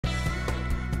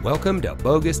Welcome to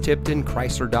Boggus Tipton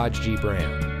Chrysler Dodge Jeep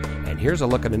Ram. And here's a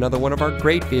look at another one of our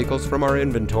great vehicles from our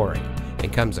inventory.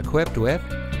 It comes equipped with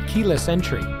keyless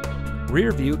entry,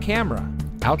 rear view camera,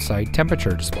 outside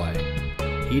temperature display,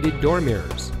 heated door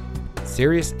mirrors,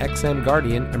 Sirius XM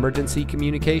Guardian emergency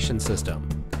communication system,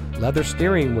 leather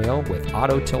steering wheel with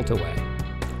auto tilt-away,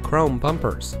 chrome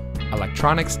bumpers,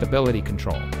 electronic stability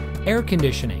control, air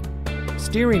conditioning,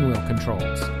 steering wheel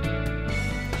controls.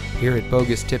 Here at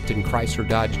Boggus Tipton Chrysler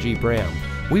Dodge Jeep Ram,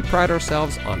 we pride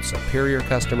ourselves on superior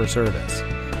customer service.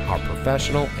 Our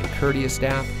professional and courteous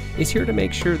staff is here to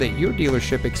make sure that your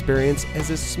dealership experience is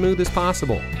as smooth as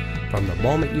possible, from the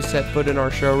moment you set foot in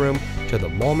our showroom to the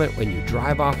moment when you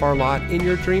drive off our lot in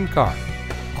your dream car.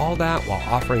 All that while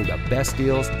offering the best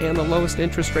deals and the lowest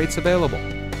interest rates available.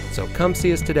 So come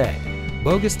see us today.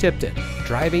 Boggus Tipton,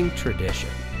 driving tradition.